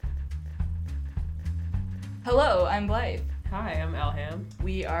Hello, I'm Blythe. Hi, I'm Alham.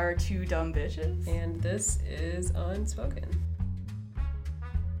 We are two dumb bitches. And this is Unspoken.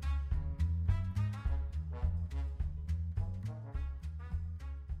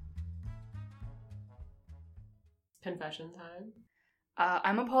 Confession time.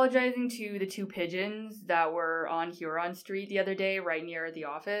 I'm apologizing to the two pigeons that were on Huron Street the other day, right near the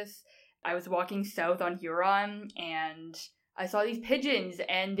office. I was walking south on Huron, and I saw these pigeons,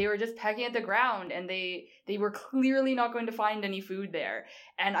 and they were just pecking at the ground, and they were clearly not going to find any food there.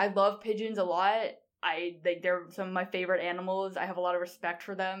 And I love pigeons a lot. They're some of my favorite animals. I have a lot of respect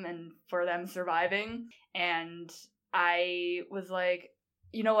for them and for them surviving. And I was like,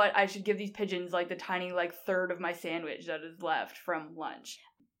 you know what, I should give these pigeons like the tiny like third of my sandwich that is left from lunch.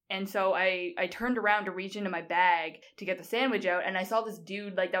 And so I turned around to reach into my bag to get the sandwich out, and I saw this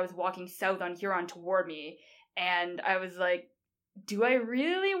dude like that was walking south on Huron toward me, and I was like, do I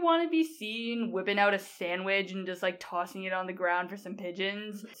really want to be seen whipping out a sandwich and just like tossing it on the ground for some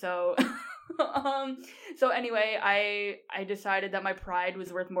pigeons? So so anyway, I decided that my pride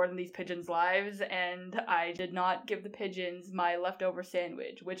was worth more than these pigeons' lives, and I did not give the pigeons my leftover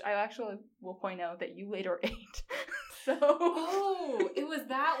sandwich, which I actually will point out that you later ate. So Oh, it was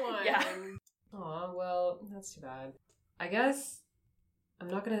that one. Yeah. Aw, well, that's too bad. I guess I'm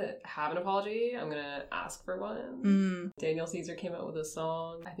not gonna have an apology. I'm gonna ask for one. Daniel Caesar came out with a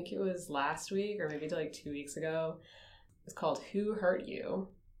song, I think it was last week or maybe like 2 weeks ago. It's called Who Hurt You?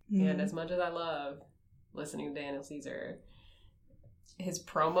 And as much as I love listening to Daniel Caesar, his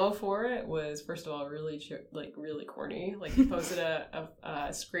promo for it was, first of all, really corny. Like, he posted a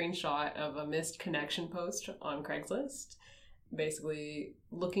screenshot of a missed connection post on Craigslist, basically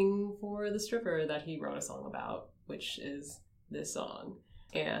looking for the stripper that he wrote a song about, which is this song.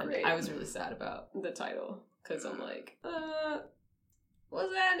 And Great. I was really sad about the title, because I'm like,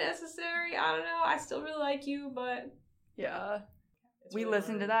 was that necessary? I don't know. I still really like you, but yeah. it's We really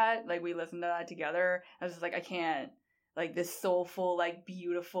listened to hard. that. Like, we listened to that together. I was just like, I can't. Like, this soulful, like,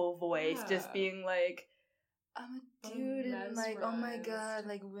 beautiful voice Yeah. just being like, I'm a I'm dude, and like, oh my mesmerized. God,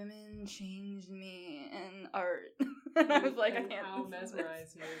 like, women changed me and art. And I was like, I And can't how listen to this.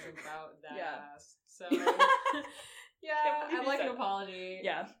 mesmerized he is about that Yeah. ass. So Can't yeah, believe I'd you like said an that. apology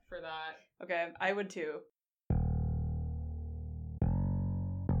Yeah. for that. Okay, I would too.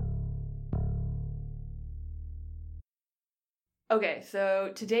 Okay,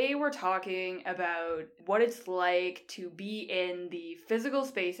 so today we're talking about what it's like to be in the physical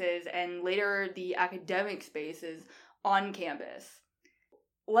spaces and later the academic spaces on campus.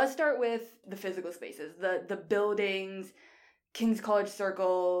 Let's start with the physical spaces, the buildings, King's College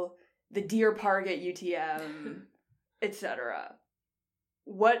Circle, the Deer Park at UTM, etc.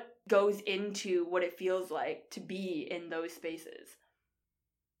 What goes into what it feels like to be in those spaces?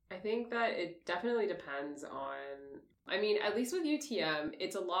 I think that it definitely depends on, I mean, at least with UTM,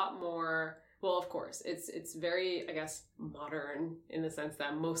 it's a lot more, well, of course, it's very, I guess, modern in the sense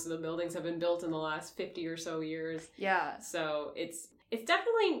that most of the buildings have been built in the last 50 or so years. Yeah. So it's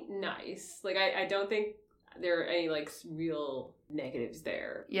definitely nice. Like, I don't think there are any, like, real negatives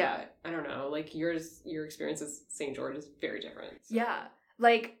there. Yeah. But, I don't know, like, your experience as St. George is very different. So. Yeah.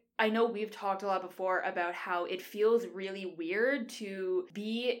 Like, I know we've talked a lot before about how it feels really weird to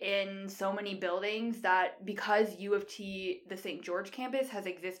be in so many buildings that because U of T, the St. George campus, has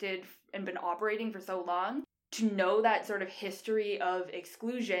existed and been operating for so long, to know that sort of history of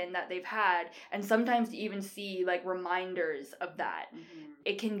exclusion that they've had, and sometimes to even see like reminders of that. Mm-hmm.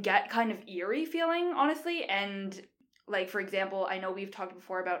 It can get kind of eerie feeling, honestly. And like, for example, I know we've talked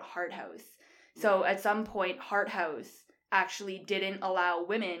before about Hart House. So at some point, Hart House actually didn't allow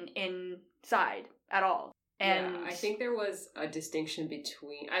women inside at all. And yeah, I think there was a distinction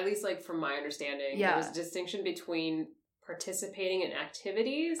between, at least like from my understanding, Yeah. there was a distinction between participating in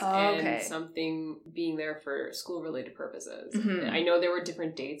activities Oh, okay. and something being there for school-related purposes. Mhm. I know there were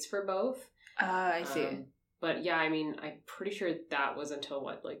different dates for both. I see. But yeah, I mean, I'm pretty sure that was until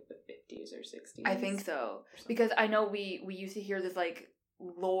what, like the 50s or 60s? I think so. Or something. Because I know we used to hear this like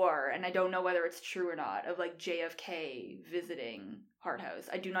lore, and I don't know whether it's true or not, of like JFK visiting Hart House.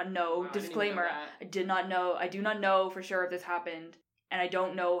 I do not know. Wow, I didn't even know Disclaimer, that. I do not know for sure if this happened. And I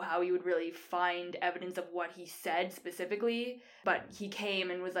don't know how you would really find evidence of what he said specifically, but he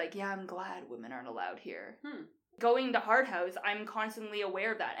came and was like, yeah, I'm glad women aren't allowed here. Going to Hart House, I'm constantly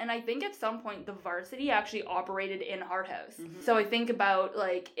aware of that. And I think at some point the varsity actually operated in Hart House. Mhm. So I think about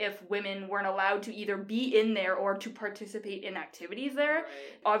like if women weren't allowed to either be in there or to participate in activities there. Right.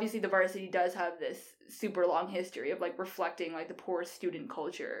 Obviously the varsity does have this super long history of like reflecting like the poor student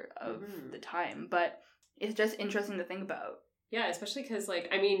culture of Mhm. the time. But it's just interesting to think about. Yeah, especially because, like,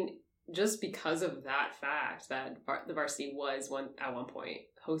 I mean, just because of that fact that the varsity was at one point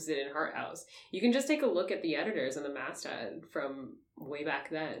hosted in Hart House, you can just take a look at the editors and the masthead from way back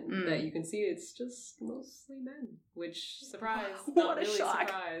then that you can see it's just mostly men, which surprise, not really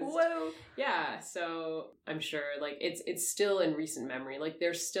surprised. Whoa. Yeah, so I'm sure like it's still in recent memory. Like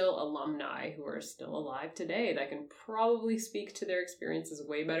there's still alumni who are still alive today that can probably speak to their experiences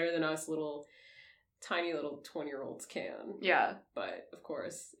way better than us tiny little 20-year-olds can. Yeah. But of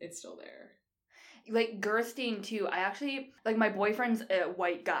course, it's still there. Like Gerstein too, I actually, like my boyfriend's a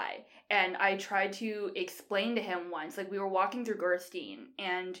white guy, and I tried to explain to him once, like we were walking through Gerstein,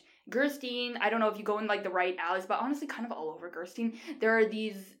 and Gerstein, I don't know if you go in like the right alleys, but honestly kind of all over Gerstein, there are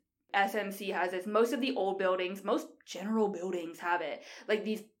these, SMC has this, most of the old buildings, most general buildings have it, like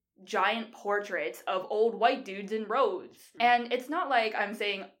these giant portraits of old white dudes in rows. And it's not like I'm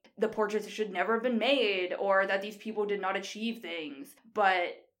saying the portraits should never have been made or that these people did not achieve things,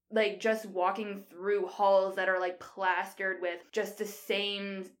 but like just walking through halls that are like plastered with just the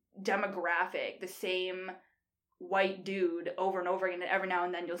same demographic, the same white dude over and over again, and every now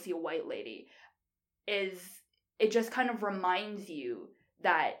and then you'll see a white lady, it just kind of reminds you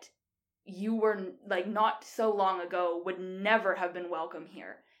that you were like not so long ago would never have been welcome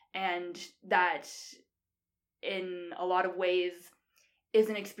here, and that in a lot of ways is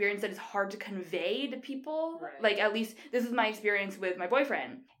an experience that is hard to convey to people. Right. Like, at least this is my experience with my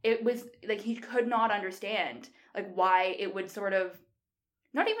boyfriend. It was like he could not understand like why it would sort of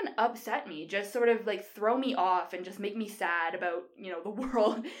not even upset me, just sort of like throw me off and just make me sad about, you know, the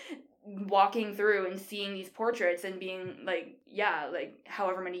world, walking through and seeing these portraits and being like, yeah, like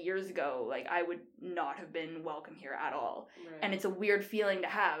however many years ago, like I would not have been welcome here at all. Right. And it's a weird feeling to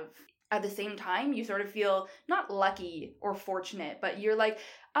have. At the same time, you sort of feel not lucky or fortunate, but you're like,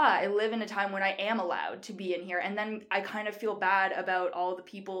 I live in a time when I am allowed to be in here. And then I kind of feel bad about all the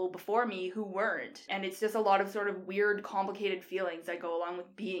people before me who weren't. And it's just a lot of sort of weird, complicated feelings that go along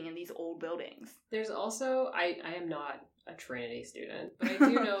with being in these old buildings. There's also, I am not a Trinity student, but I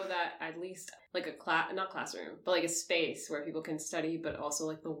do know that at least like not classroom, but like a space where people can study, but also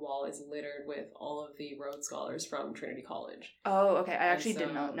like the wall is littered with all of the Rhodes Scholars from Trinity College. Oh, okay. I actually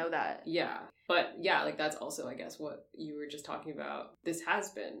did not know that. Yeah. But yeah, like that's also, I guess, what you were just talking about. This has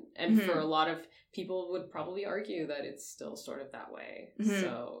been. And for a lot of people would probably argue that it's still sort of that way.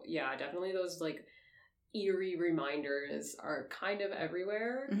 So yeah, definitely those like eerie reminders are kind of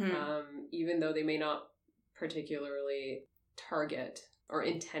everywhere, even though they may not particularly target or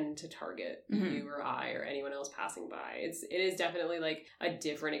intend to target you or I or anyone else passing by. It is definitely like a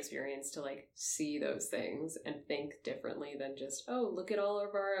different experience to like see those things and think differently than just, oh, look at all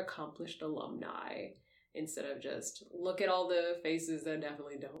of our accomplished alumni, instead of just look at all the faces that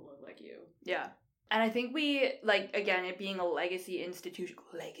definitely don't look like you. Yeah. And I think we, like, again, it being a legacy institution,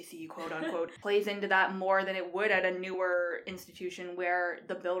 legacy, quote unquote, plays into that more than it would at a newer institution where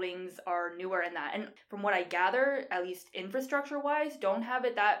the buildings are newer in that. And from what I gather, at least infrastructure-wise, don't have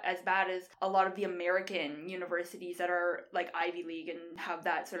it that as bad as a lot of the American universities that are, like, Ivy League and have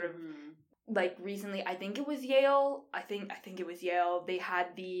that sort of, like, recently, I think it was Yale. I think it was Yale. They had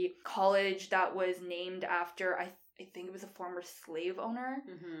the college that was named after, I think it was a former slave owner,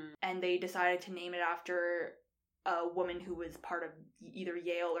 and they decided to name it after a woman who was part of either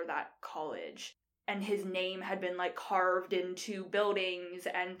Yale or that college. And his name had been like carved into buildings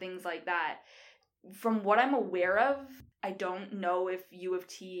and things like that. From what I'm aware of, I don't know if U of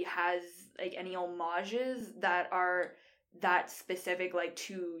T has like any homages that are that specific, like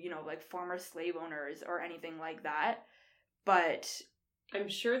to, you know, like former slave owners or anything like that. But I'm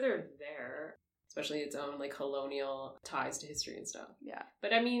sure they're there. Especially its own, like, colonial ties to history and stuff. Yeah.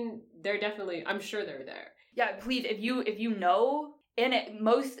 But, I mean, they're definitely, I'm sure they're there. Yeah, please, if you know, in it,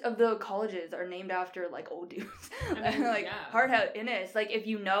 most of the colleges are named after, like, old dudes. I mean, like, Hart House, Innis. Like, if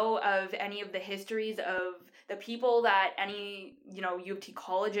you know of any of the histories of the people that any, you know, U of T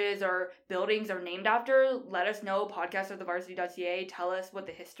colleges or buildings are named after, let us know, podcast@thevarsity.ca, tell us what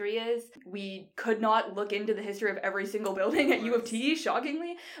the history is. We could not look into the history of every single building at U of T,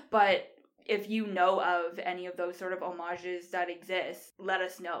 shockingly, but if you know of any of those sort of homages that exist, let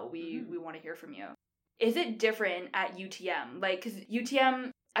us know. We want to hear from you. Is it different at UTM? Like, because UTM,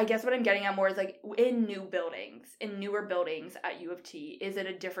 I guess what I'm getting at more is like in newer buildings at U of T, is it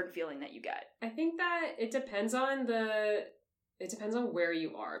a different feeling that you get? I think that it depends on where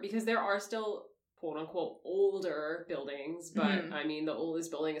you are, because there are still quote unquote older buildings, but I mean the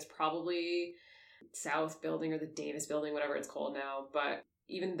oldest building is probably South Building or the Davis Building, whatever it's called now, but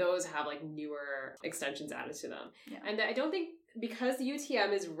even those have like newer extensions added to them. Yeah. And I don't think because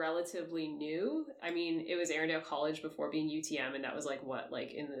UTM is relatively new, I mean, it was Arundel College before being UTM, and that was like what,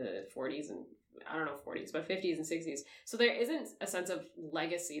 like in the 40s and I don't know 40s, but 50s and 60s. So there isn't a sense of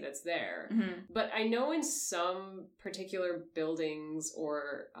legacy that's there. But I know in some particular buildings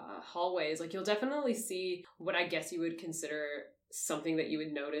or hallways, like you'll definitely see what I guess you would consider something that you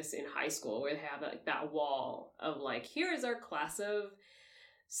would notice in high school, where they have like that wall of like, here is our class of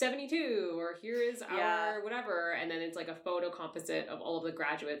 72, or here is our whatever, and then it's like a photo composite of all of the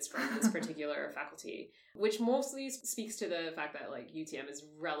graduates from this particular faculty, which mostly speaks to the fact that like UTM is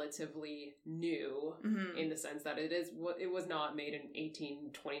relatively new in the sense that it was not made in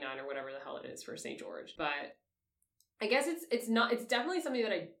 1829 or whatever the hell it is for St. George. But I guess it's definitely something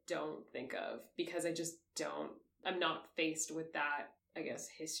that I don't think of, because I'm not faced with that, I guess,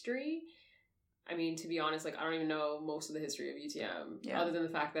 history. I mean, to be honest, like, I don't even know most of the history of UTM, other than the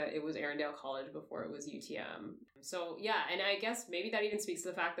fact that it was Arundel College before it was UTM. So, yeah, and I guess maybe that even speaks to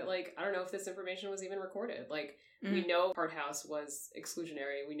the fact that, like, I don't know if this information was even recorded. Like, we know Hart House was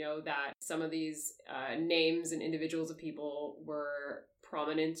exclusionary. We know that some of these names and individuals of people were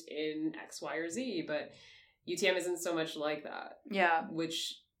prominent in X, Y, or Z, but UTM isn't so much like that. Yeah.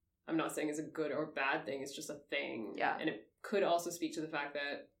 Which I'm not saying is a good or bad thing. It's just a thing. Yeah. And it could also speak to the fact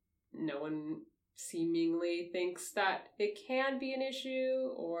that no one seemingly thinks that it can be an issue,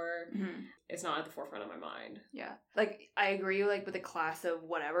 or it's not at the forefront of my mind. Yeah. Like, I agree, like, with the class of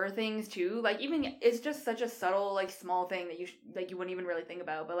whatever things, too. Like, even, it's just such a subtle, like, small thing that you wouldn't even really think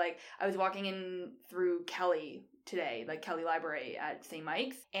about. But, like, I was walking in through Kelly today, like, Kelly Library at St.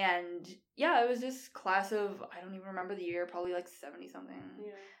 Mike's. And, yeah, it was this class of, I don't even remember the year, probably, like, 70-something.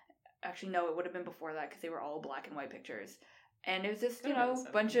 Yeah. Actually, no, it would have been before that, because they were all black and white pictures. And it was just, you know,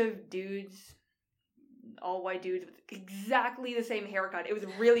 bunch of dudes, all white dudes with exactly the same haircut. It was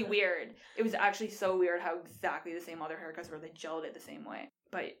really weird. It was actually so weird how exactly the same other haircuts were. They gelled it the same way.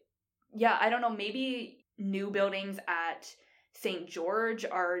 But yeah, I don't know. Maybe new buildings at St. George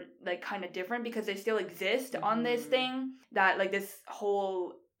are like kind of different because they still exist on this thing, that like this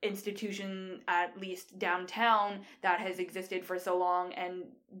whole institution, at least downtown, that has existed for so long, and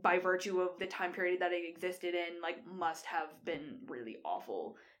by virtue of the time period that it existed in, like, must have been really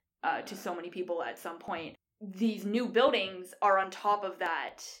awful to so many people at some point. These new buildings are on top of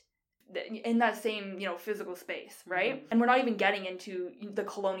that, in that same, you know, physical space, right? And we're not even getting into the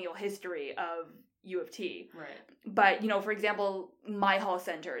colonial history of U of T. Right. But, you know, for example, my hall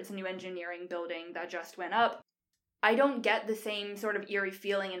center, it's a new engineering building that just went up. I don't get the same sort of eerie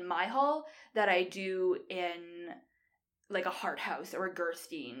feeling in my hall that I do in, like, a Hart House or a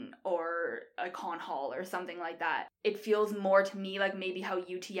Gerstein or a Con Hall or something like that. It feels more to me like maybe how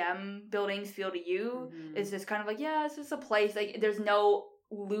UTM buildings feel to you. It's just kind of like, yeah, it's just a place. Like, there's no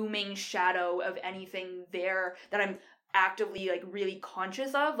looming shadow of anything there that I'm actively, like, really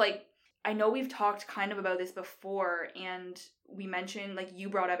conscious of. Like, I know we've talked kind of about this before, and we mentioned, like, you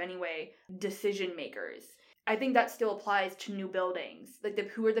brought up anyway, decision makers. I think that still applies to new buildings. Like,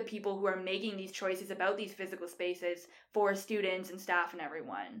 who are the people who are making these choices about these physical spaces for students and staff and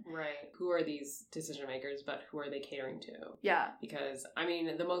everyone? Right. Who are these decision makers, but who are they catering to? Yeah. Because, I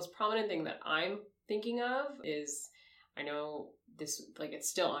mean, the most prominent thing that I'm thinking of is, I know this, like, it's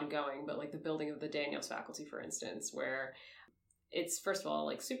still ongoing, but, like, the building of the Daniels faculty, for instance, where it's, first of all,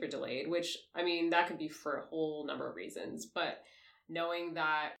 like, super delayed, which, I mean, that could be for a whole number of reasons, but knowing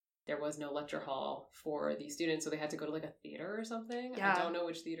that there was no lecture hall for the students, so they had to go to, like, a theater or something. Yeah. I don't know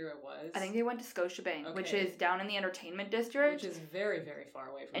which theater it was. I think they went to Scotiabank, which is down in the entertainment district. Which is very, very far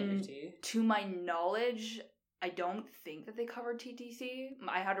away from and UT. To my knowledge, I don't think that they covered TTC.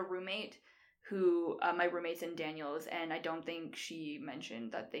 I had a roommate who, my roommate's in Daniels, and I don't think she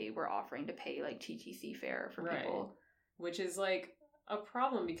mentioned that they were offering to pay, like, TTC fare for people. Which is, like, a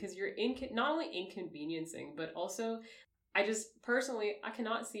problem, because you're not only inconveniencing, but also, I just, personally, I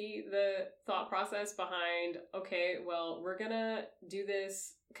cannot see the thought process behind, okay, well, we're gonna do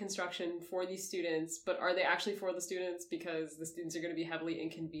this construction for these students, but are they actually for the students? Because the students are gonna be heavily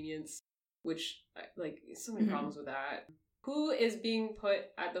inconvenienced, which, like, so many problems with that. Who is being put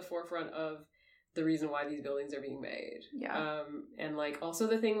at the forefront of the reason why these buildings are being made? Yeah. And, like, also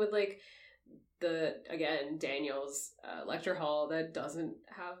the thing with, like, again, Daniels lecture hall that doesn't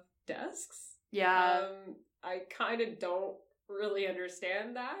have desks. Yeah. I kind of don't really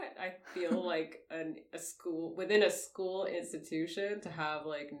understand that. I feel like within a school institution to have,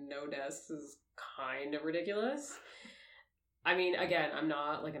 like, no desks is kind of ridiculous. I mean, again, I'm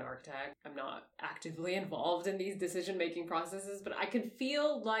not, like, an architect. I'm not actively involved in these decision-making processes, but I can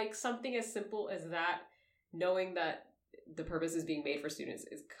feel like something as simple as that, knowing that the purpose is being made for students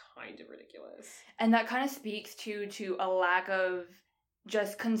is kind of ridiculous. And that kind of speaks to a lack of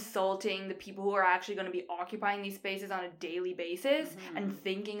just consulting the people who are actually going to be occupying these spaces on a daily basis and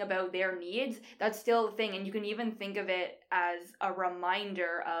thinking about their needs. That's still a thing. And you can even think of it as a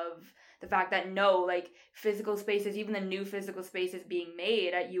reminder of the fact that physical spaces, even the new physical spaces being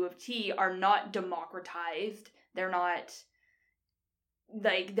made at U of T, are not democratized. They're not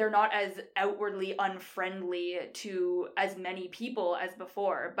as outwardly unfriendly to as many people as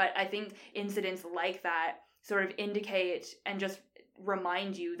before. But I think incidents like that sort of indicate and just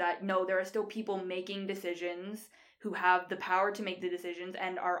remind you that no, there are still people making decisions who have the power to make the decisions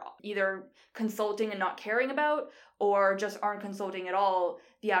and are either consulting and not caring about, or just aren't consulting at all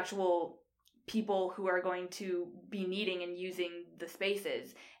the actual people who are going to be needing and using the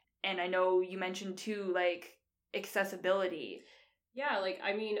spaces. And I know you mentioned too, accessibility. Yeah,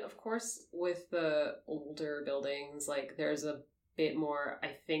 of course, with the older buildings, there's a bit more, I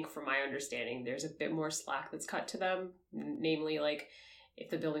think, from my understanding, there's a bit more slack that's cut to them. Namely, if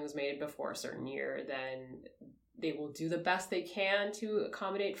the building was made before a certain year, then they will do the best they can to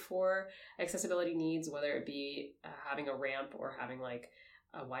accommodate for accessibility needs, whether it be having a ramp or having,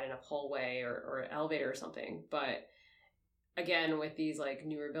 a wide enough hallway or an elevator or something. But again, with these,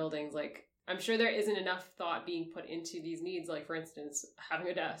 newer buildings, I'm sure there isn't enough thought being put into these needs. For instance, having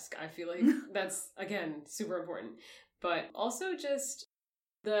a desk. I feel like that's, again, super important. But also just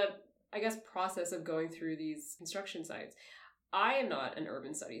the, process of going through these construction sites. I am not an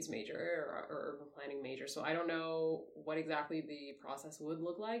urban studies major or urban planning major, so I don't know what exactly the process would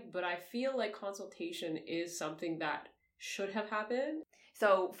look like, but I feel like consultation is something that should have happened.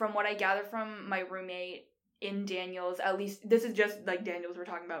 So from what I gather from my roommate in Daniels, at least this is just Daniels we're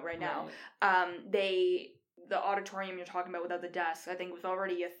talking about right now, the auditorium you're talking about without the desk, I think was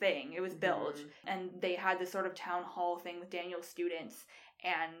already a thing. It was built. And they had this sort of town hall thing with Daniels students.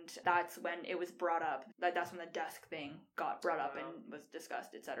 And that's when it was brought up. That's when the desk thing got brought up and was discussed,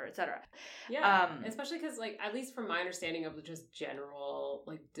 et cetera, et cetera. Yeah, especially because, at least from my understanding of just general,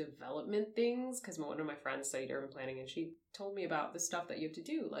 development things, because one of my friends studied urban planning, and she told me about the stuff that you have to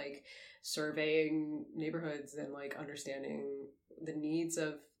do, surveying neighborhoods and, understanding the needs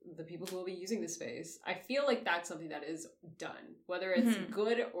of the people who will be using the space. I feel like that's something that is done. Whether it's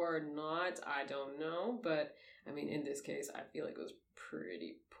good or not, I don't know. But, in this case, I feel like it was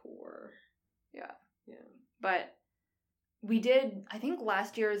pretty poor. Yeah. But we did, I think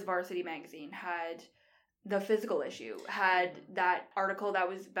last year's Varsity Magazine had the physical issue, had that article that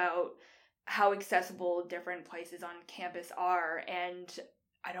was about how accessible different places on campus are, and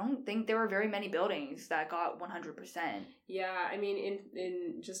I don't think there were very many buildings that got 100%. Yeah,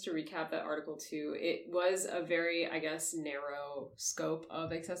 in just to recap that article too, it was a very, narrow scope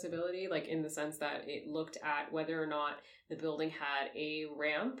of accessibility, in the sense that it looked at whether or not the building had a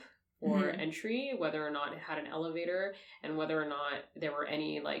ramp or entry, whether or not it had an elevator, and whether or not there were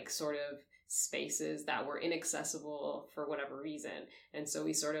any, sort of spaces that were inaccessible for whatever reason. And so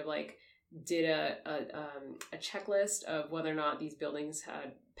we sort of, did a checklist of whether or not these buildings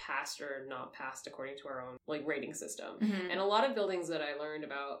had passed or not passed according to our own rating system. And a lot of buildings that I learned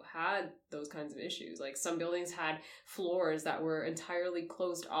about had those kinds of issues. Some buildings had floors that were entirely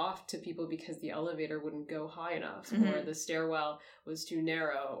closed off to people because the elevator wouldn't go high enough, or the stairwell was too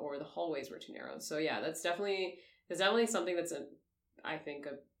narrow, or the hallways were too narrow. So yeah, that's definitely something that's I think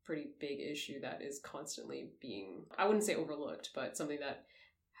a pretty big issue that is constantly being, I wouldn't say overlooked, but something that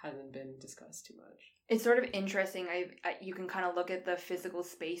hasn't been discussed too much. It's sort of interesting. You can kind of look at the physical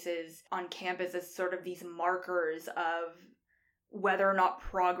spaces on campus as sort of these markers of whether or not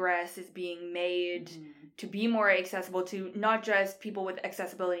progress is being made to be more accessible to not just people with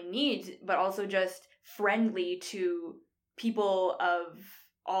accessibility needs, but also just friendly to people of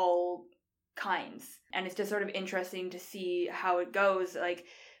all kinds. And it's just sort of interesting to see how it goes,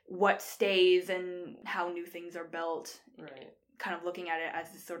 what stays and how new things are built. Right. Kind of looking at it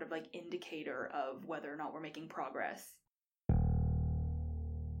as this sort of indicator of whether or not we're making progress.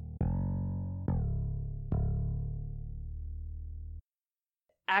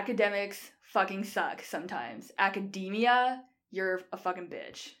 Academics fucking suck sometimes. Academia, you're a fucking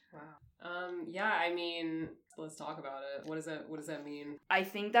bitch. Wow. Yeah, let's talk about it. What does that mean? I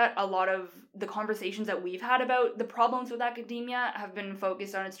think that a lot of the conversations that we've had about the problems with academia have been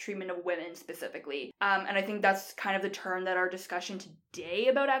focused on its treatment of women specifically. And I think that's kind of the turn that our discussion today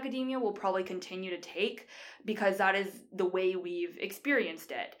about academia will probably continue to take, because that is the way we've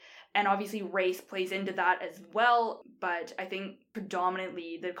experienced it. And obviously race plays into that as well, but I think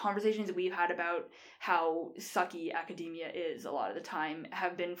predominantly the conversations we've had about how sucky academia is a lot of the time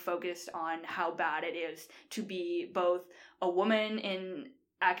have been focused on how bad it is to be both a woman in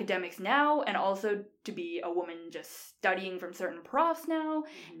academics now and also to be a woman just studying from certain profs now,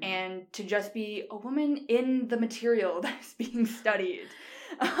 and to just be a woman in the material that's being studied.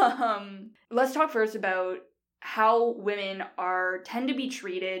 Let's talk first about how women tend to be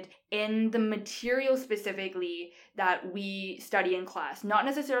treated in the material specifically that we study in class. Not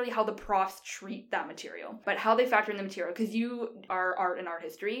necessarily how the profs treat that material, but how they factor in the material. Because you are art and art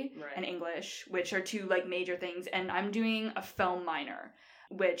history and English, which are two like major things, and I'm doing a film minor,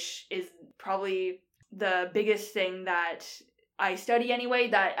 which is probably the biggest thing that I study anyway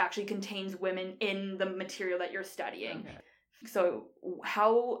that actually contains women in the material that you're studying. Okay. So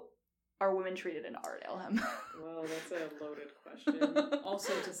how are women treated in art, Ilham? Well, that's a loaded question.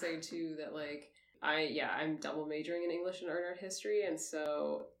 Also to say too that like I'm double majoring in English and art history, and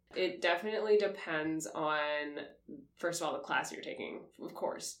so it definitely depends on, first of all, the class you're taking, of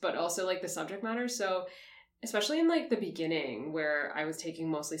course, but also like the subject matter. So especially in like the beginning where I was taking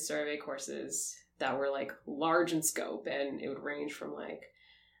mostly survey courses that were like large in scope, and it would range from like,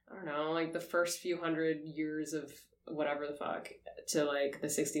 I don't know, like the first few hundred years of whatever the fuck to like the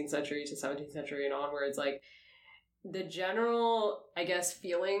 16th century to 17th century and onwards. Like the general, I guess,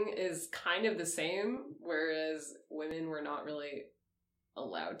 feeling is kind of the same, whereas women were not really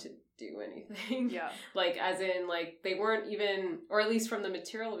allowed to do anything. Yeah. Like as in like they weren't even, or at least from the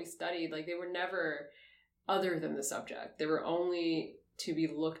material we studied, like they were never other than the subject. They were only to be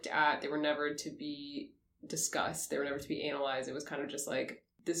looked at. They were never to be discussed. They were never to be analyzed. It was kind of just like,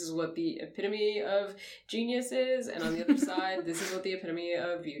 this is what the epitome of genius is, and on the other side, this is what the epitome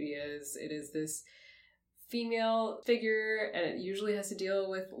of beauty is. It is this female figure, and it usually has to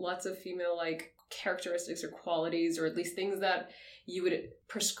deal with lots of female like characteristics or qualities, or at least things that you would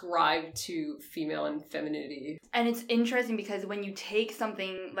prescribe to female and femininity. And it's interesting because when you take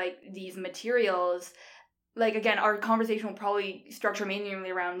something like these materials, like, again, our conversation will probably structure mainly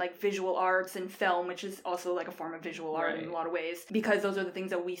around, like, visual arts and film, which is also, like, a form of visual art in a lot of ways, because those are the things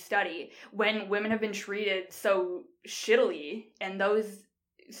that we study. When women have been treated so shittily in those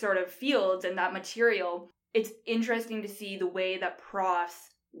sort of fields and that material, it's interesting to see the way that profs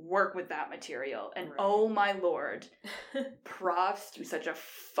work with that material. And oh my lord, profs do such a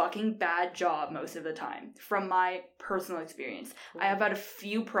fucking bad job most of the time, from my personal experience. I have had a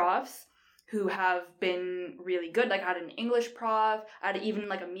few profs who have been really good. Like I had an English prof, I had even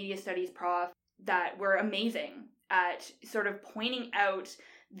like a media studies prof that were amazing at sort of pointing out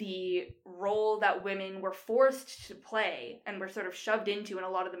the role that women were forced to play and were sort of shoved into in a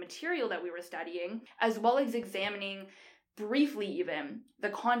lot of the material that we were studying, as well as examining briefly even the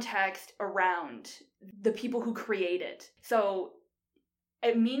context around the people who create it. So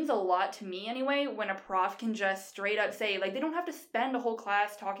it means a lot to me anyway when a prof can just straight up say, like, they don't have to spend a whole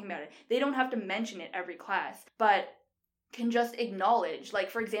class talking about it. They don't have to mention it every class, but can just acknowledge, like,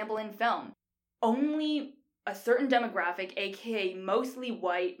 for example, in film, only a certain demographic, aka mostly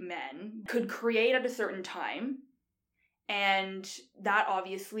white men, could create at a certain time. And that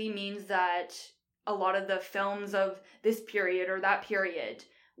obviously means that a lot of the films of this period or that period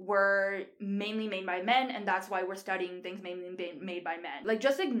were mainly made by men, and that's why we're studying things mainly made by men. Like,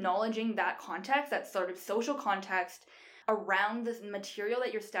 just acknowledging that context, that sort of social context around this material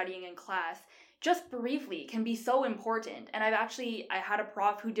that you're studying in class, just briefly, can be so important. And I had a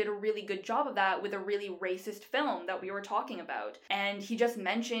prof who did a really good job of that with a really racist film that we were talking about. And he just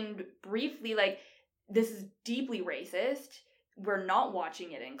mentioned briefly, like, this is deeply racist. We're not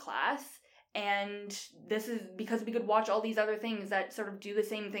watching it in class. And this is because we could watch all these other things that sort of do the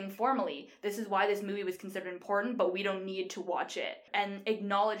same thing formally. This is why this movie was considered important, but we don't need to watch it. And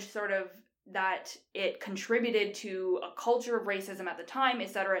acknowledge sort of that it contributed to a culture of racism at the time,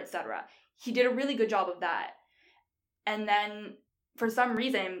 etc., etc. He did a really good job of that. And then, for some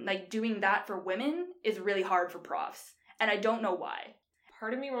reason, like, doing that for women is really hard for profs. And I don't know why.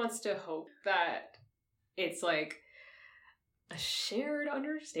 Part of me wants to hope that it's, like, a shared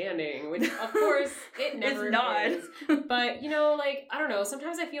understanding, which of course it never is. But, you know, like, I don't know,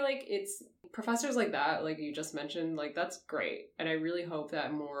 sometimes I feel like it's professors like that, like you just mentioned, like, that's great. And I really hope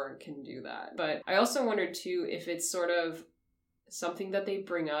that more can do that. But I also wonder too if it's sort of something that they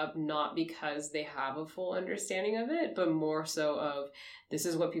bring up not because they have a full understanding of it, but more so of, this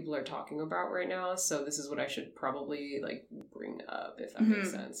is what people are talking about right now, so this is what I should probably, like, bring up, if that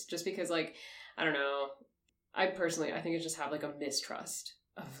makes sense. Just because, like, I don't know, I think I just have, like, a mistrust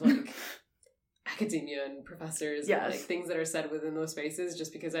of, like, academia and professors Yes. and like things that are said within those spaces,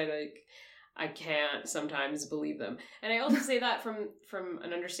 just because I can't sometimes believe them. And I also say that from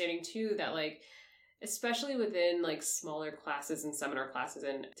an understanding too that like, especially within like smaller classes and seminar classes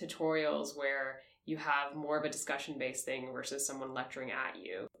and tutorials where you have more of a discussion-based thing versus someone lecturing at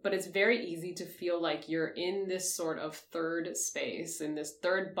you. But it's very easy to feel like you're in this sort of third space, in this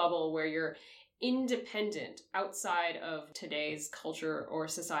third bubble where you're independent outside of today's culture or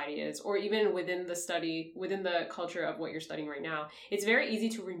society is, or even within the culture of what you're studying right now. It's very easy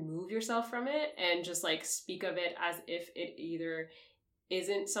to remove yourself from it and just like speak of it as if it either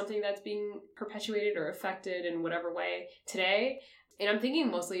isn't something that's being perpetuated or affected in whatever way today. And I'm thinking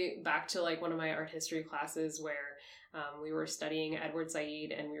mostly back to like one of my art history classes where we were studying Edward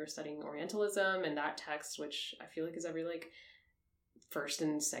Said and we were studying Orientalism, and that text, which I feel like is every like first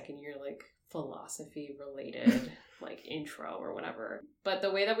and second year like philosophy related like intro or whatever. But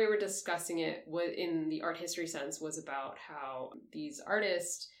the way that we were discussing it was in the art history sense was about how these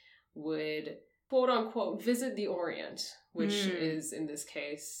artists would quote unquote visit the Orient, which is in this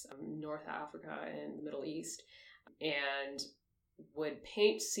case North Africa and the Middle East, and would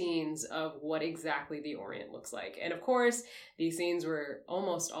paint scenes of what exactly the Orient looks like. And of course, these scenes were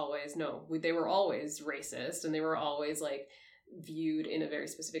always racist, and they were always like viewed in a very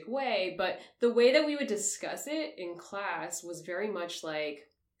specific way. But the way that we would discuss it in class was very much like,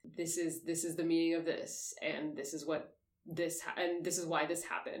 this is the meaning of this, and this is what and this is why this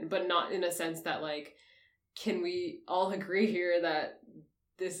happened, but not in a sense that like, can we all agree here that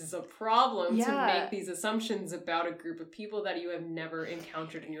this is a problem to make these assumptions about a group of people that you have never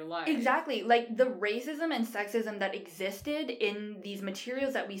encountered in your life. Exactly. Like, the racism and sexism that existed in these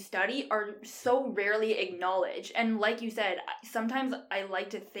materials that we study are so rarely acknowledged. And like you said, sometimes I like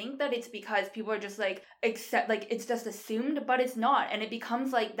to think that it's because people are just like, it's just assumed, but it's not. And it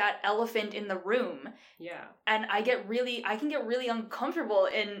becomes like that elephant in the room. Yeah. And I can get really uncomfortable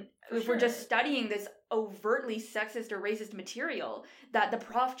if we're just studying this overtly sexist or racist material that the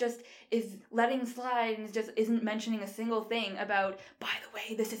prof just is letting slide and just isn't mentioning a single thing about, by the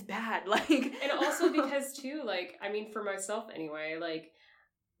way, this is bad. Like, and also because too, like, I mean, for myself anyway, like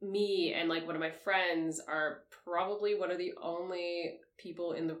me and like one of my friends are probably one of the only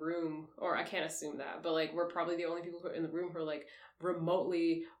people in the room, or I can't assume that, but like we're probably the only people who are in the room who are like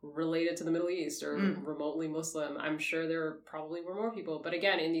remotely related to the Middle East or remotely Muslim. I'm sure there probably were more people, but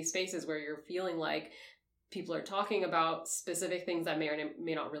again, in these spaces where you're feeling like people are talking about specific things that may or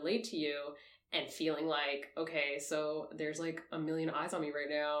may not relate to you, and feeling like, okay, so there's like a million eyes on me right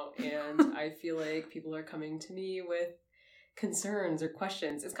now, and I feel like people are coming to me with concerns or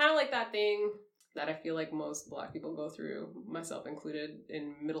questions. It's kind of like that thing that I feel like most Black people go through, myself included,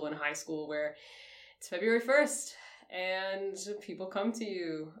 in middle and high school, where it's February 1st and people come to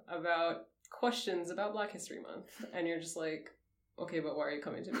you about questions about Black History Month, and you're just like, okay, but why are you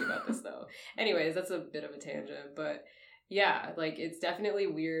coming to me about this though? Anyways, that's a bit of a tangent, but yeah, like it's definitely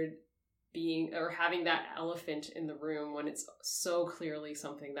weird having that elephant in the room when it's so clearly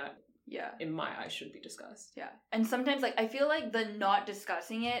something that in my eyes should be discussed. Yeah. And sometimes like I feel like the not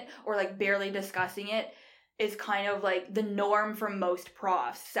discussing it or like barely discussing it is kind of like the norm for most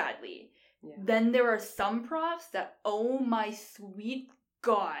profs, sadly. Yeah. Then there are some profs that, oh my sweet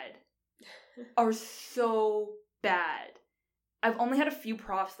God, are so bad. I've only had a few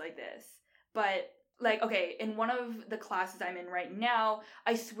profs like this, but like, okay, in one of the classes I'm in right now,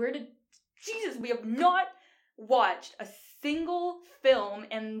 I swear to Jesus, we have not watched a single film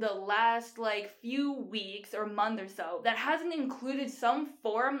in the last like few weeks or month or so that hasn't included some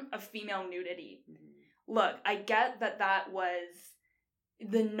form of female nudity. Mm-hmm. Look, I get that was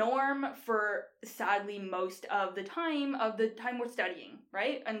the norm for, sadly, most of the time we're studying,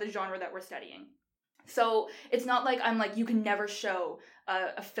 right? And the genre that we're studying. So it's not like I'm like, you can never show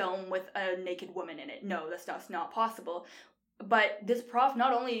a film with a naked woman in it. No, that's not possible. But this prof,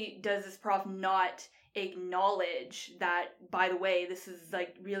 not only does this prof not acknowledge that, by the way, this is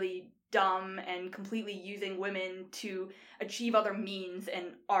like really dumb and completely using women to achieve other means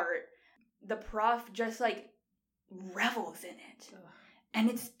in art, the prof just like revels in it. Ugh. And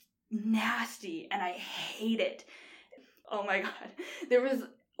it's nasty and I hate it. Oh my God. There was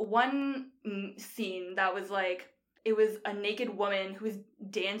one scene that was like, it was a naked woman who was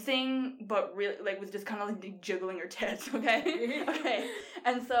dancing, but really, like, was just kind of like jiggling her tits, okay? Okay.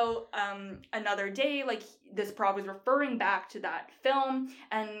 And so, another day, like, this prof was referring back to that film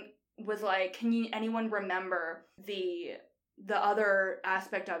and was like, anyone remember the the other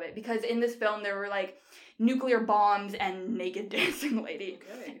aspect of it, because in this film there were like nuclear bombs and naked dancing lady.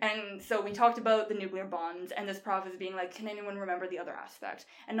 Okay. And so we talked about the nuclear bombs, and this prof is being like, can anyone remember the other aspect?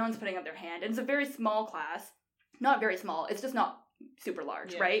 And no one's putting up their hand. And it's a very small class. Not very small. It's just not super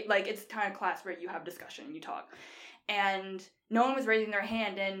large, right? Like, it's the kind of class where you have discussion and you talk. And no one was raising their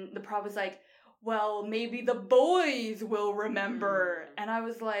hand, and the prof was like, well, maybe the boys will remember. And I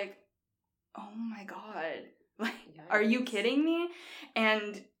was like, oh my god. Like, are you kidding me?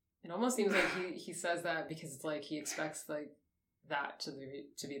 And it almost seems like he says that because it's like he expects like that to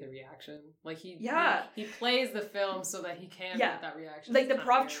be the reaction. Like he plays the film so that he can get that reaction. Like, the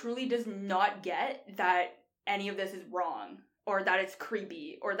prof truly does not get that any of this is wrong, or that it's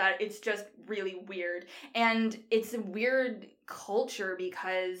creepy, or that it's just really weird. And it's a weird culture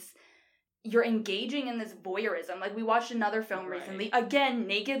because you're engaging in this voyeurism. Like, we watched another film recently, again,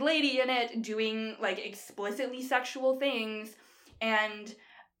 naked lady in it, doing, like, explicitly sexual things, and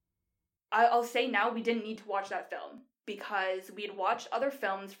I'll say now, we didn't need to watch that film, because we had watched other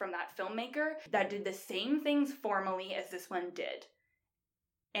films from that filmmaker that did the same things formally as this one did.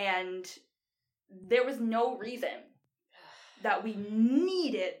 And there was no reason that we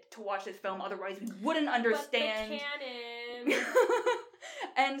needed to watch this film, otherwise we wouldn't understand. But the canon.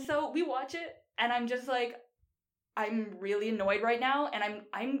 And so we watch it, and I'm just like, I'm really annoyed right now, and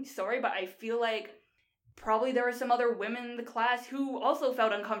I'm sorry, but I feel like probably there were some other women in the class who also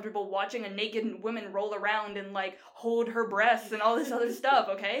felt uncomfortable watching a naked woman roll around and, like, hold her breasts and all this other stuff,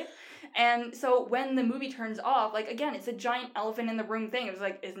 okay? And so when the movie turns off, like, again, it's a giant elephant in the room thing. It was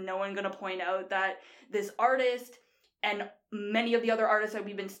like, is no one gonna point out that this artist and many of the other artists that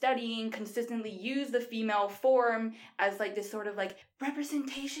we've been studying consistently use the female form as, like, this sort of, like,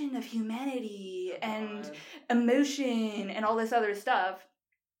 representation of humanity and emotion and all this other stuff?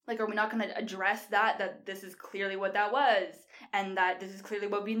 Like, are we not going to address that this is clearly what that was, and that this is clearly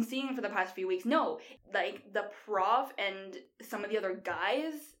what we've been seeing for the past few weeks? No. Like, the prof and some of the other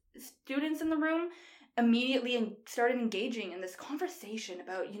students in the room, immediately started engaging in this conversation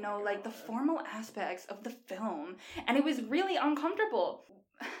about, you know, like, the formal aspects of the film, and it was really uncomfortable.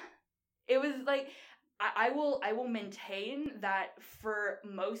 It was, like, I will maintain that for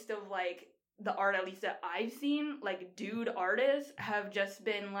most of, like, the art, at least that I've seen, like, dude artists have just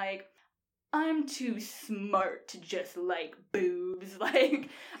been like, I'm too smart to just like boobs. Like,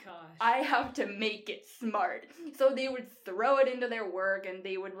 gosh, I have to make it smart. So they would throw it into their work, and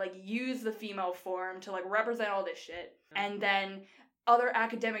they would, like, use the female form to, like, represent all this shit. And then other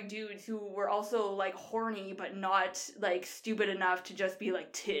academic dudes who were also, like, horny but not, like, stupid enough to just be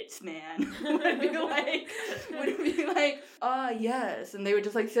like, tits, man, would be like, ah, yes. And they would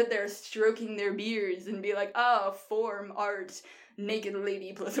just, like, sit there stroking their beards and be like, form, art, naked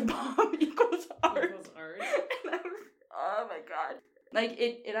lady plus a bomb equals art. And I was, oh my god. Like,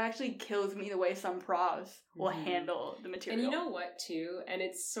 it actually kills me the way some profs will handle the material. And you know what, too? And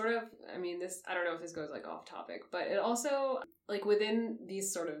it's sort of, I mean, this, I don't know if this goes, like, off topic, but it also, like, within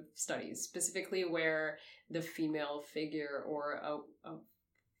these sort of studies, specifically where the female figure or a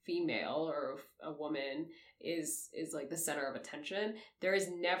female or a woman is like the center of attention, there is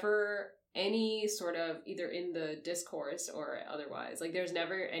never any sort of, either in the discourse or otherwise, like, there's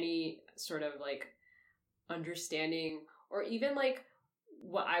never any sort of, like, understanding, or even, like,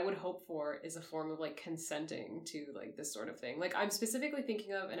 what I would hope for is a form of, like, consenting to, like, this sort of thing. Like, I'm specifically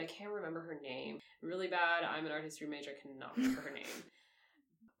thinking of, and I can't remember her name. Really bad. I'm an art history major. I cannot remember her name.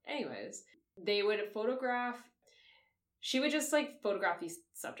 Anyways, they would photograph. She would just, like, photograph these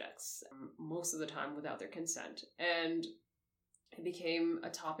subjects most of the time without their consent. And it became a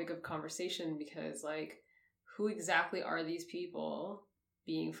topic of conversation because, like, who exactly are these people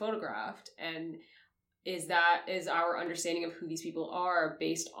being photographed? And is our understanding of who these people are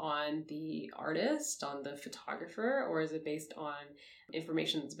based on the artist, on the photographer, or is it based on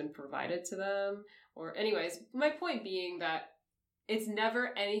information that's been provided to them? Or anyways, my point being that it's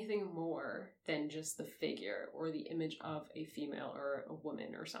never anything more than just the figure or the image of a female or a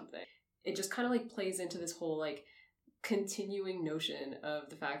woman or something. It just kind of, like, plays into this whole, like, continuing notion of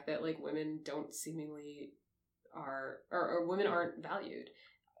the fact that, like, women don't seemingly or women aren't valued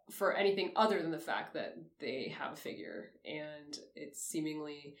for anything other than the fact that they have a figure, and it's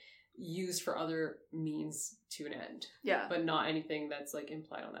seemingly used for other means to an end. Yeah. But not anything that's, like,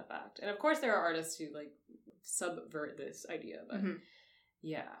 implied on that fact. And of course there are artists who, like, subvert this idea, but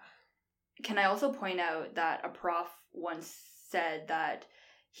yeah. Can I also point out that a prof once said that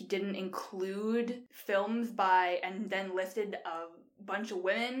he didn't include films by and then listed a bunch of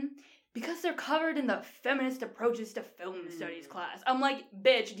women Because they're covered in the feminist approaches to film studies class. I'm like,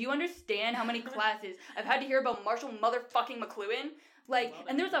 bitch, do you understand how many classes I've had to hear about Marshall motherfucking McLuhan? Like,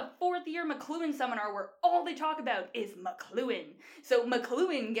 and there's a 4th year McLuhan seminar where all they talk about is McLuhan. So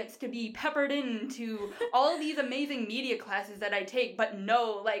McLuhan gets to be peppered into all these amazing media classes that I take, but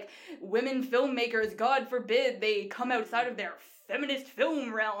no, like, women filmmakers, God forbid they come outside of their feminist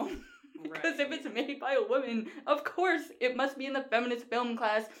film realm. Because if it's made by a woman, of course it must be in the feminist film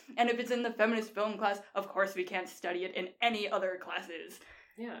class. And if it's in the feminist film class, of course we can't study it in any other classes.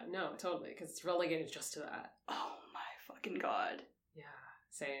 Yeah, no, totally. Because it's relegated just to that. Oh my fucking god. Yeah,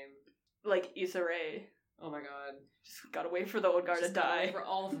 same. Like Issa Rae. Oh my god. Just gotta wait for the old guard to die. Wait for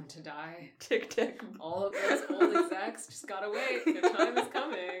all of them to die. Tick tick. All of those old execs just gotta wait. Their time is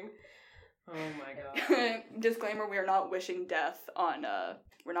coming. Oh my god. Disclaimer, we're not wishing death on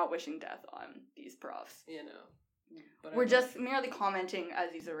these profs. You know. But we're just merely commenting,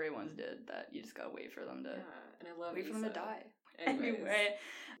 as Issa Rae once did, that you just gotta wait for them to and I love wait for them to die. Anyways. Anyway,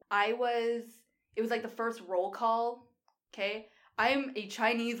 it was like the first roll call, okay? I'm a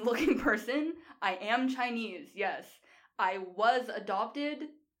Chinese looking person. I am Chinese, yes. I was adopted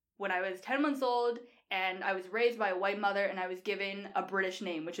when I was 10 months old, and I was raised by a white mother, and I was given a British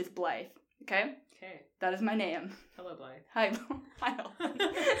name, which is Blythe, okay? Okay. That is my name. Hello, Blythe. Hi.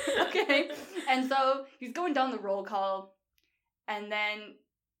 Okay. And so he's going down the roll call, and then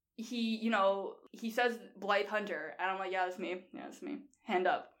he says Blythe Hunter, and I'm like, yeah, that's me. Yeah, that's me. Hand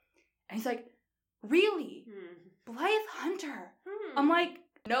up. And he's like, really? Blythe Hunter? I'm like,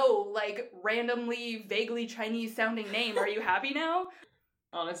 no, like, randomly, vaguely Chinese sounding name. Are you happy now?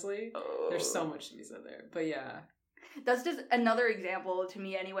 Honestly, there's so much to be said there. But yeah. That's just another example to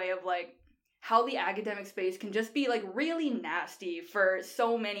me anyway of like how the academic space can just be like really nasty for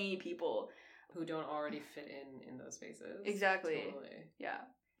so many people who don't already fit in those spaces. Exactly. Totally. Yeah.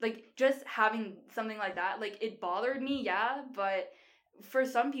 Like just having something like that, like it bothered me, yeah, but for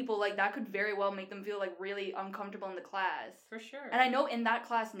some people, like that could very well make them feel like really uncomfortable in the class. For sure. And I know in that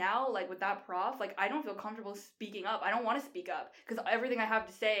class now, like with that prof, like I don't feel comfortable speaking up. I don't want to speak up because everything I have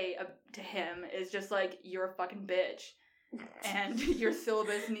to say to him is just like, you're a fucking bitch. And your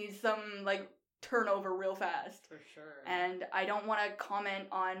syllabus needs some like turnover real fast. For sure. And I don't want to comment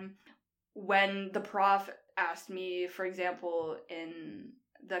on when the prof asked me, for example, in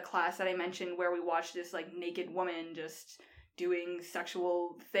the class that I mentioned where we watched this like naked woman just doing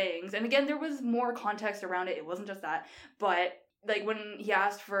sexual things. And again, there was more context around it. It wasn't just that. But like when he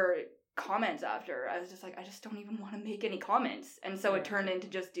asked for comments after, I was just like, I just don't even want to make any comments. And so it turned into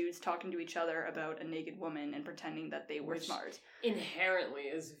just dudes talking to each other about a naked woman and pretending that they were smart. Inherently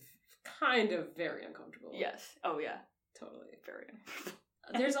is kind of very uncomfortable. Yes. Oh yeah. Totally. Very.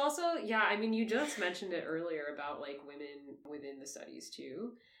 There's also, I mean, you just mentioned it earlier about like women within the studies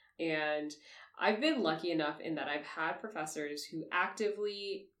too. And I've been lucky enough in that I've had professors who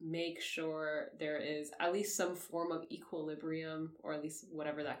actively make sure there is at least some form of equilibrium, or at least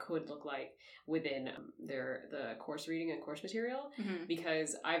whatever that could look like within the course reading and course material. Mm-hmm.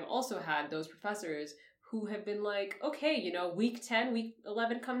 Because I've also had those professors who have been like, okay, week 10, week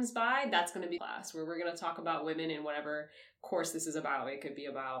 11 comes by, that's going to be class where we're going to talk about women in whatever course this is about. It could be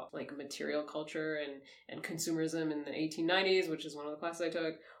about like material culture and consumerism in the 1890s, which is one of the classes I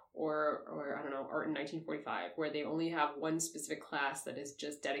took, or I don't know, art in 1945, where they only have one specific class that is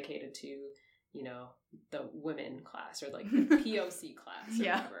just dedicated to, the women class or like the POC class or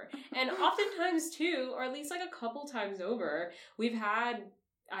whatever. And oftentimes too, or at least like a couple times over,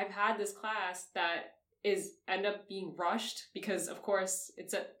 I've had this class that end up being rushed because of course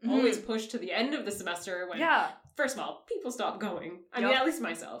it's always pushed to the end of the semester when first of all people stop going. I mean, at least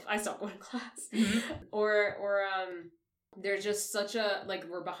myself, I stopped going to class. Or there's just such a like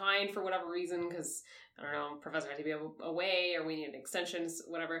we're behind for whatever reason because I don't know, professor had to be away or we needed extensions,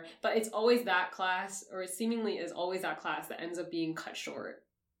 whatever. But it's always that class, or it seemingly is always that class that ends up being cut short.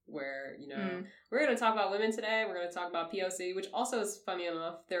 Where we're going to talk about women today. We're going to talk about POC, which also is funny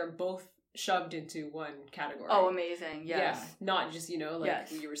enough. They're both shoved into one category. Oh, amazing. Yes. Yeah. Not just,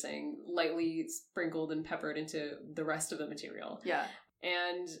 you were saying, lightly sprinkled and peppered into the rest of the material. Yeah.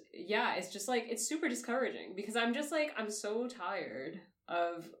 And it's just like, it's super discouraging because I'm just like, I'm so tired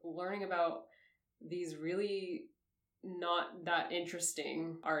of learning about these really not that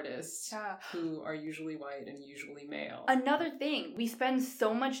interesting artists who are usually white and usually male. Another thing, we spend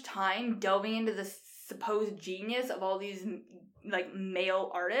so much time delving into the supposed genius of all these like male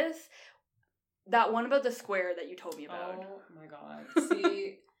artists. That one about the square that you told me about. Oh my god.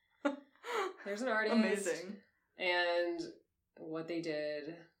 See, there's an artist. Amazing. And what they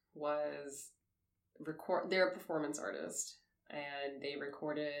did was they're a performance artist. and they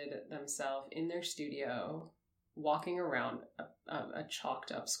recorded themselves in their studio walking around a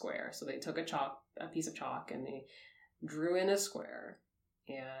chalked up square. So they took a piece of chalk and they drew in a square,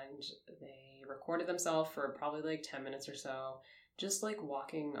 and they recorded themselves for probably like 10 minutes or so, just like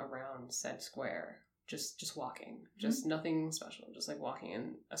walking around said square. Just walking. Just nothing special. Just like walking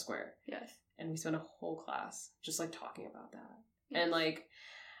in a square. Yes. And we spent a whole class just like talking about that. Yes. And like,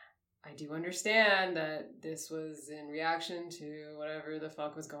 I do understand that this was in reaction to whatever the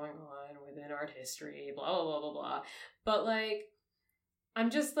fuck was going on within art history, blah, blah, blah, blah, blah. But like, I'm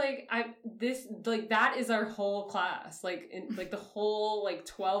just like, that is our whole class. Like, in like the whole like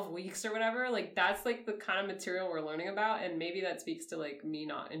 12 weeks or whatever, like that's like the kind of material we're learning about. And maybe that speaks to like me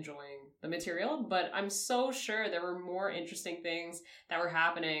not enjoying the material, but I'm so sure there were more interesting things that were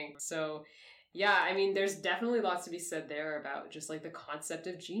happening. So yeah, I mean, there's definitely lots to be said there about just like the concept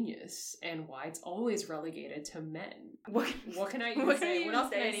of genius and why it's always relegated to men. What can I even say? What else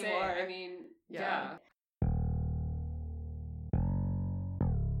can I say? I mean, yeah.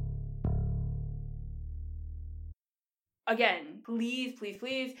 Again, please, please,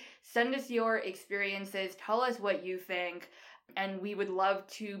 please send us your experiences. Tell us what you think. And we would love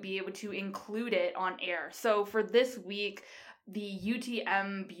to be able to include it on air. So for this week, the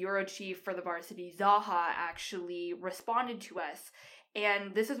UTM bureau chief for the varsity, Zaha, actually responded to us.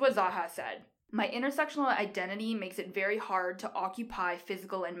 And this is what Zaha said. My intersectional identity makes it very hard to occupy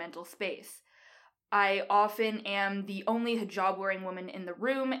physical and mental space. I often am the only hijab-wearing woman in the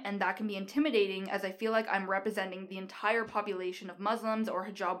room, and that can be intimidating as I feel like I'm representing the entire population of Muslims or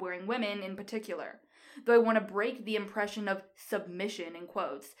hijab-wearing women in particular. Though I want to break the impression of submission, in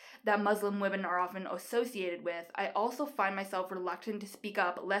quotes, that Muslim women are often associated with, I also find myself reluctant to speak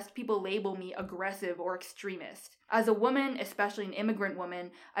up lest people label me aggressive or extremist. As a woman, especially an immigrant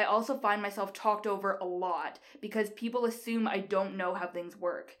woman, I also find myself talked over a lot because people assume I don't know how things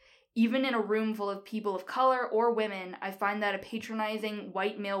work. Even in a room full of people of color or women, I find that a patronizing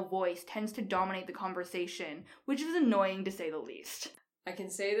white male voice tends to dominate the conversation, which is annoying to say the least. I can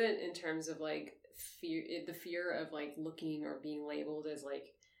say that in terms of like the fear of like looking or being labeled as like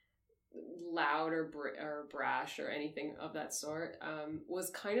loud or brash or anything of that sort was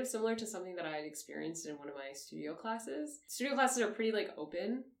kind of similar to something that I had experienced in one of my studio classes. Studio classes are pretty like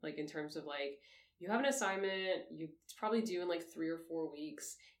open, like in terms of like you have an assignment, you probably do in like 3 or 4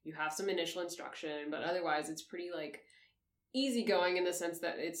 weeks, you have some initial instruction, but otherwise it's pretty like easygoing in the sense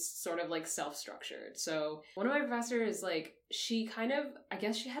that it's sort of like self-structured. So one of my professors, like, she kind of, I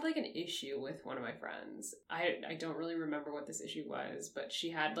guess she had like an issue with one of my friends. I don't really remember what this issue was, but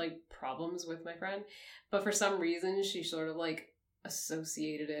she had like problems with my friend. But for some reason, she sort of like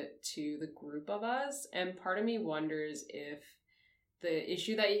associated it to the group of us. And part of me wonders if the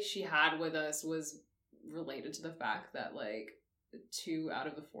issue that she had with us was related to the fact that like 2 out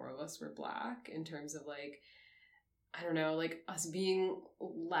of the 4 of us were Black, in terms of like, I don't know, like us being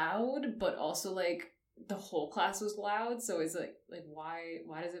loud, but also like the whole class was loud. So it's like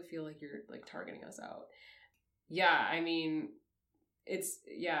why does it feel like you're like targeting us out? Yeah, I mean, it's,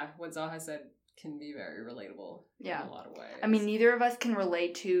 yeah, what Zaha said can be very relatable in a lot of ways. I mean, neither of us can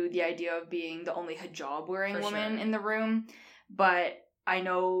relate to the idea of being the only hijab wearing woman in the room, but I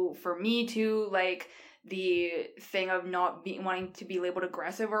know for me too, like, the thing of not wanting to be labeled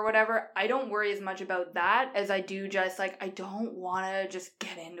aggressive or whatever, I don't worry as much about that as I do just, like, I don't want to just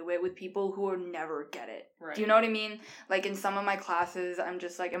get into it with people who will never get it. Right. Do you know what I mean? Like, in some of my classes, I'm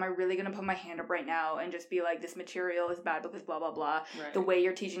just like, am I really going to put my hand up right now and just be like, this material is bad because blah, blah, blah. Right. The way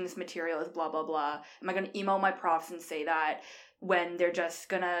you're teaching this material is blah, blah, blah. Am I going to email my profs and say that? When we're just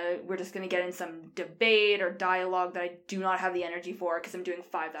gonna get in some debate or dialogue that I do not have the energy for because I'm doing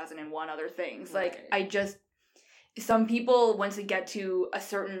 5,001 other things. Right. Like, some people, once they get to a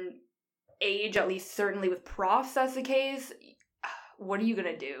certain age, at least certainly with profs, that's the case, what are you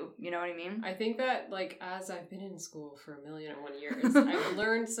gonna do? You know what I mean? I think that, like, as I've been in school for 1,000,001 years, I've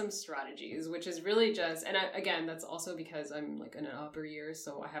learned some strategies, which is really just, and again, that's also because I'm, like, in an upper year,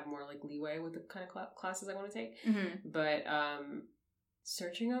 so I have more, like, leeway with the kind of classes I want to take. Mm-hmm. But,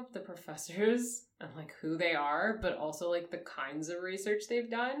 searching up the professors and, like, who they are, but also, like, the kinds of research they've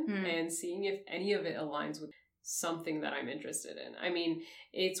done, and seeing if any of it aligns with something that I'm interested in. I mean,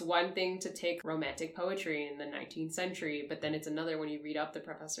 it's one thing to take romantic poetry in the 19th century, but then it's another when you read up the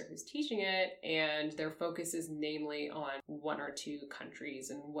professor who's teaching it and their focus is namely on 1 or 2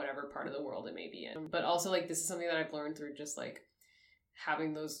 countries in whatever part of the world it may be in. But also, like, this is something that I've learned through just, like,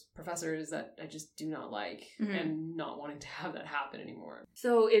 having those professors that I just do not like and not wanting to have that happen anymore.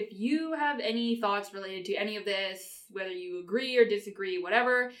 So if you have any thoughts related to any of this, whether you agree or disagree,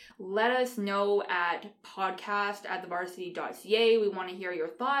 whatever, let us know at podcast@thevarsity.ca. We want to hear your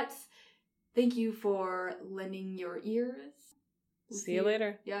thoughts. Thank you for lending your ears. See you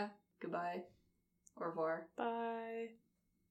later. Yeah. Goodbye. Au revoir. Bye.